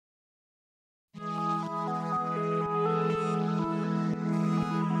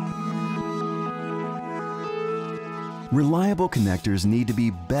Reliable connectors need to be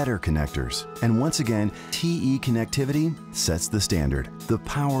better connectors. And once again, TE Connectivity sets the standard. The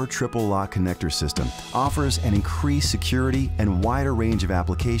Power Triple Lock Connector System offers an increased security and wider range of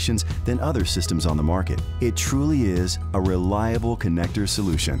applications than other systems on the market. It truly is a reliable connector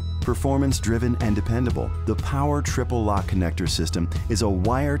solution. Performance-driven and dependable, the Power Triple Lock Connector System is a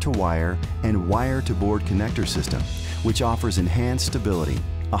wire-to-wire and wire-to-board connector system, which offers enhanced stability,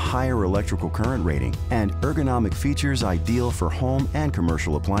 a higher electrical current rating, and ergonomic features ideal for home and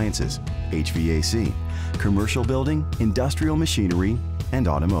commercial appliances, HVAC, commercial building, industrial machinery, and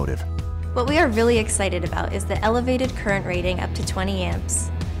automotive. What we are really excited about is the elevated current rating up to 20 amps,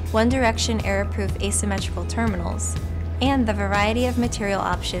 one-direction error-proof asymmetrical terminals, and the variety of material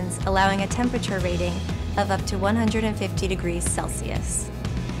options allowing a temperature rating of up to 150 degrees Celsius.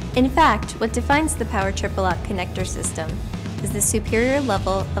 In fact, what defines the Power Triple Lock Connector System is the superior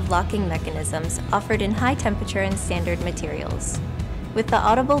level of locking mechanisms offered in high temperature and standard materials. With the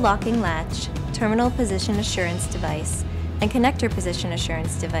audible locking latch, terminal position assurance device, and connector position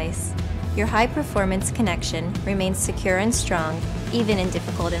assurance device, your high-performance connection remains secure and strong even in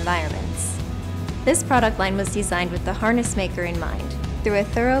difficult environments. This product line was designed with the harness maker in mind through a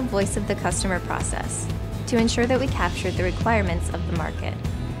thorough voice of the customer process to ensure that we captured the requirements of the market.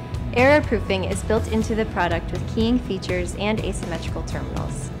 Error-proofing is built into the product with keying features and asymmetrical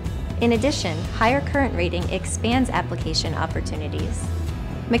terminals. In addition, higher current rating expands application opportunities.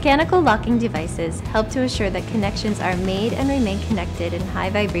 Mechanical locking devices help to assure that connections are made and remain connected in high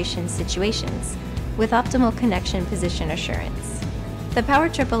vibration situations with optimal connection position assurance. The Power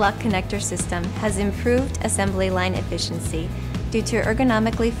Triple Lock Connector System has improved assembly line efficiency due to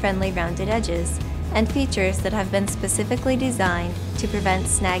ergonomically friendly rounded edges and features that have been specifically designed to prevent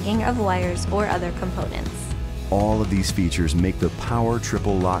snagging of wires or other components. All of these features make the Power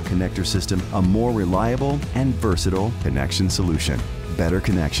Triple Lock Connector System a more reliable and versatile connection solution. Better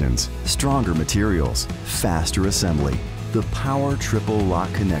connections, stronger materials, faster assembly. The Power Triple Lock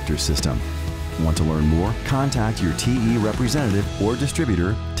Connector System. Want to learn more? Contact your TE representative or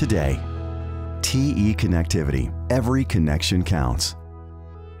distributor today. TE Connectivity. Every connection counts.